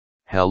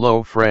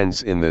Hello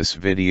friends, in this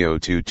video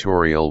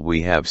tutorial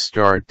we have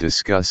start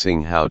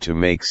discussing how to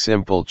make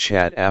simple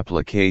chat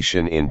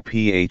application in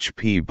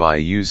PHP by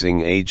using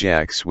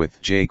Ajax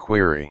with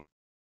jQuery.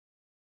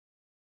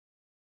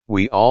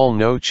 We all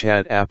know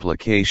chat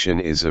application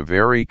is a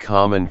very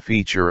common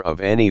feature of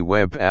any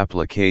web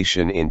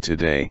application in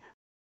today,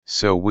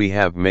 so we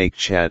have make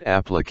chat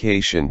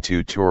application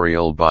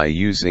tutorial by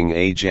using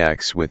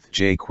Ajax with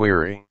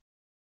jQuery.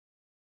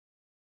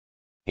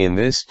 In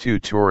this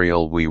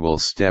tutorial we will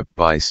step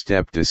by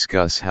step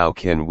discuss how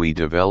can we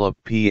develop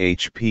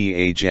PHP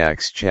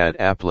Ajax Chat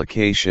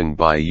application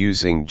by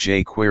using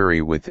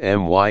jQuery with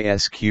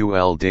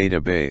MySQL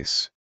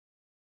database.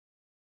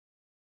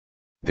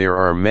 There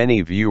are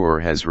many viewer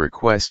has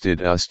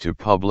requested us to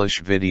publish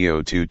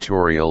video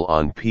tutorial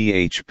on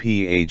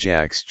PHP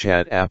Ajax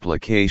Chat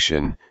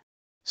application,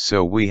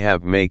 so we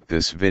have make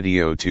this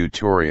video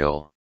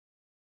tutorial.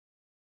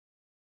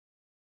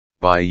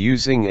 By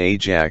using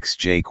Ajax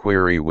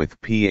jQuery with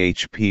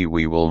PHP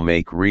we will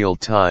make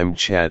real-time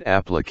chat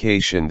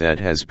application that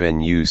has been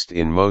used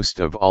in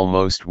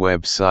almost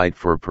website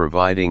for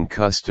providing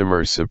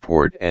customer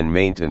support and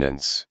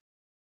maintenance.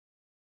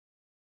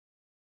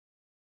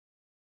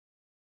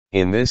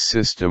 In this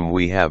system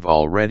we have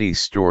already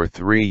stored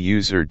 3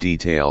 user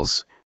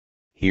details.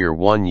 Here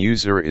one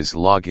user is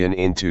login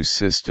into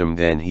system,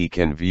 then he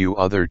can view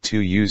other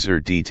 2 user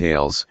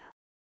details,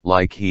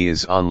 like he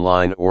is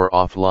online or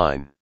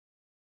offline.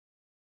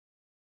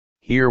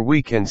 Here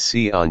we can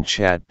see on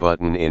chat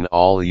button in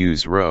all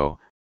use row,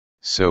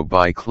 so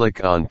by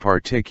click on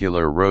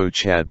particular row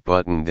chat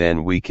button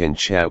then we can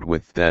chat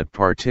with that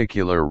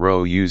particular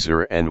row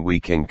user and we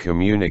can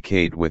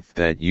communicate with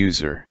that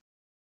user.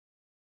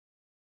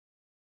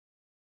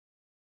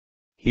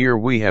 Here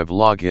we have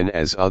login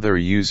as other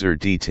user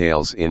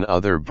details in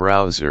other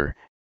browser.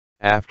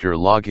 After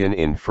login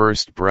in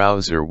first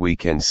browser we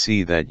can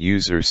see that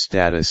user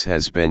status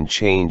has been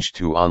changed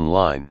to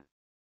online.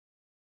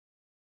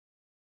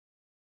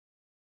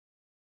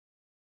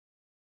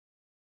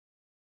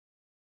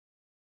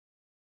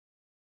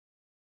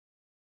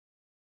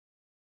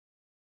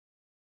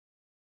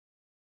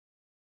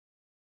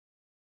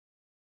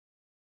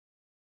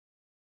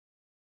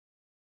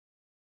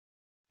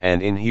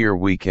 And in here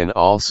we can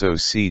also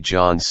see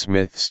John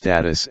Smith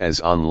status as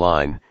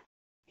online.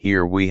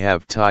 Here we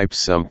have type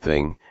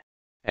something,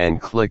 and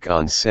click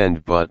on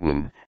send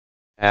button.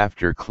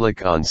 After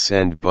click on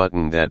send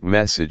button that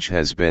message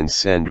has been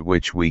sent,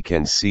 which we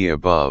can see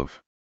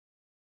above.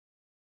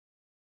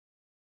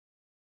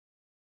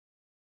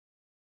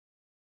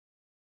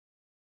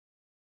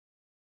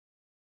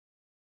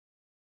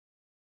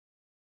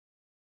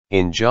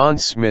 In John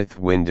Smith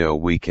window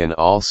we can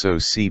also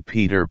see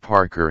Peter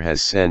Parker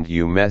has sent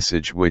you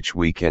message, which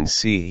we can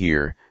see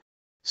here.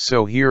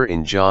 So here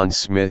in John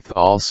Smith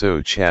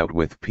also chat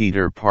with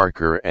Peter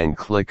Parker and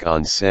click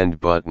on send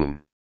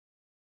button.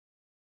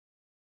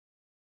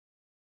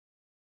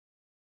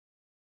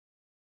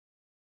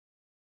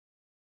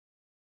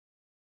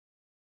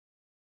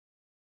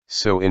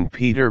 So in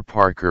Peter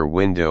Parker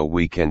window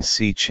we can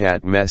see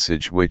chat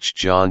message which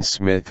John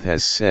Smith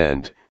has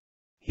sent.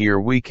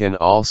 Here we can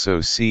also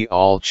see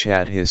all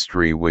chat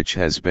history which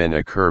has been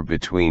occur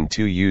between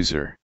 2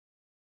 user.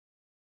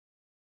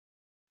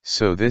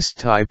 So this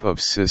type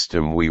of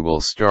system we will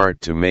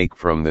start to make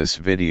from this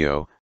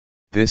video.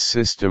 This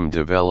system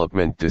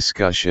development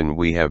discussion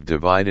we have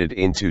divided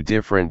into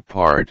different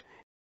part.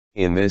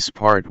 In this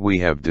part we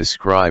have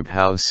described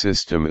how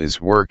system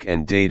is work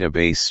and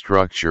database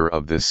structure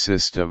of the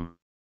system.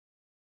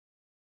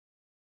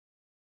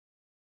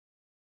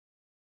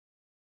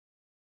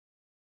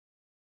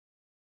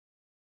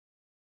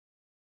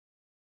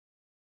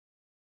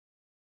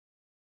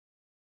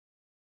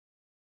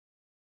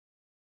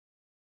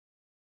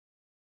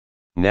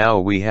 Now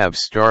we have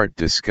start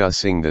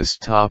discussing this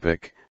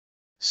topic.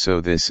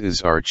 So this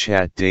is our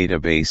chat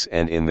database,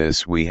 and in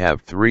this we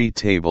have 3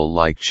 table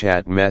like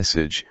chat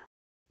message,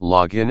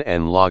 login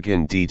and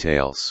login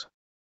details.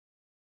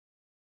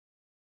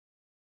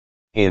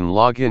 In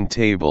login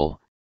table,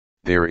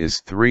 there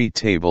is 3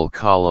 table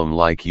column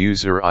like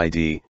user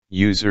ID,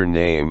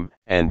 username,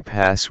 and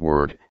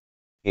password.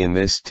 In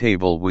this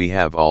table we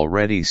have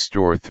already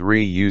stored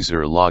 3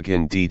 user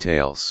login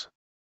details.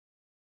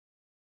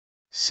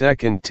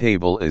 Second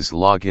table is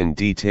login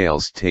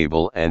details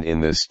table, and in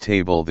this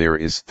table there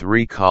is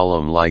 3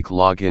 column like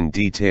login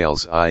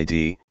details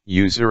ID,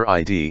 user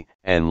ID,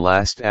 and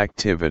last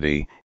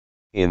activity.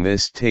 In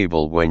this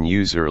table when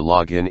user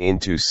login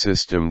into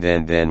system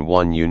then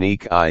one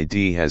unique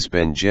ID has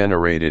been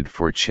generated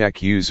for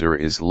check user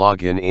is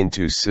login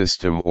into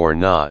system or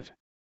not.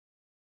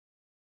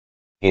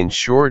 In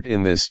short,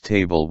 in this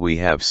table we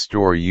have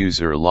store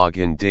user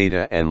login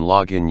data and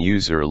login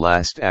user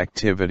last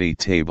activity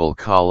table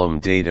column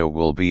data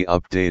will be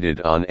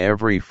updated on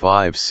every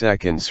 5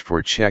 seconds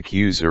for check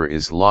user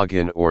is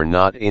login or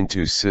not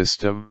into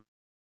system.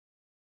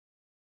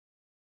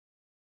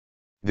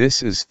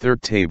 This is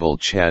third table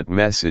chat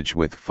message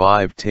with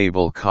 5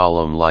 table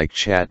column like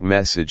chat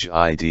message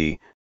ID,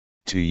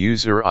 to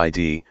user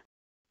ID,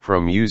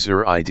 from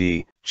user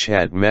ID,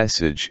 chat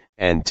message,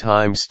 and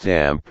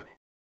timestamp.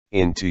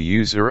 Into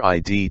user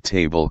ID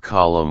table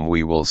column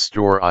we will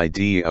store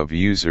ID of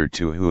user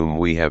to whom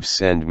we have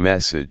sent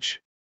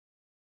message.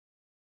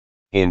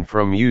 In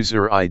from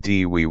user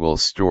ID we will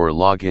store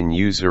login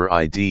user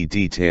ID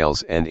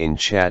details, and in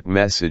chat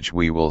message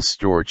we will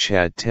store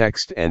chat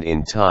text, and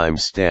in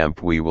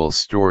timestamp we will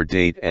store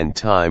date and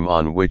time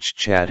on which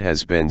chat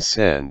has been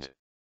sent.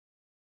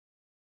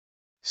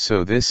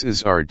 So this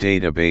is our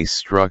database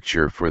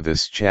structure for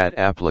this chat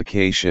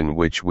application,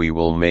 which we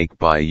will make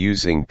by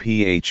using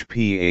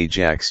PHP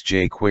Ajax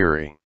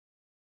Jquery.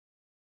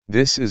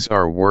 This is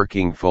our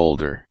working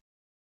folder.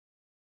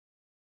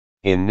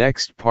 In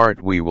next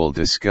part we will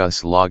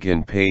discuss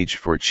login page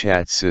for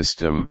chat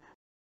system,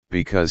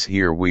 because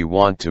here we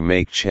want to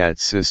make chat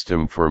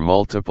system for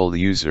multiple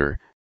user,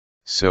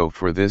 so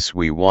for this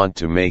we want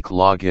to make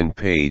login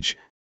page,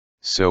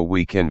 so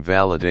we can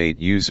validate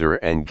user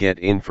and get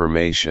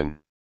information.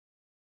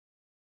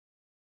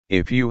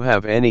 If you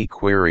have any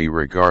query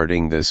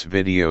regarding this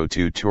video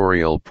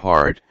tutorial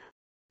part,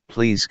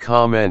 please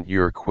comment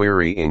your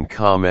query in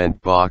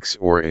comment box,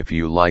 or if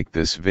you like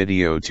this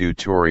video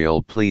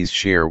tutorial please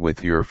share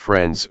with your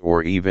friends,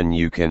 or even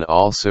you can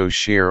also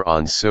share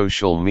on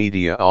social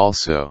media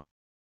also.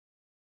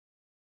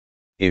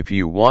 If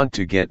you want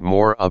to get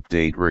more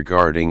update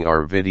regarding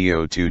our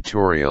video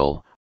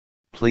tutorial,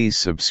 please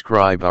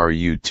subscribe our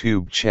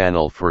YouTube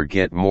channel for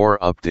get more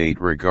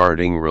update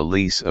regarding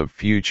release of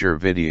future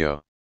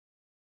video.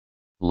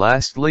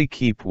 Lastly,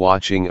 keep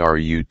watching our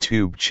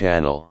YouTube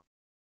channel.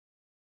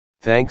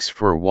 Thanks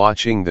for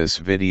watching this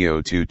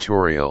video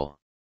tutorial.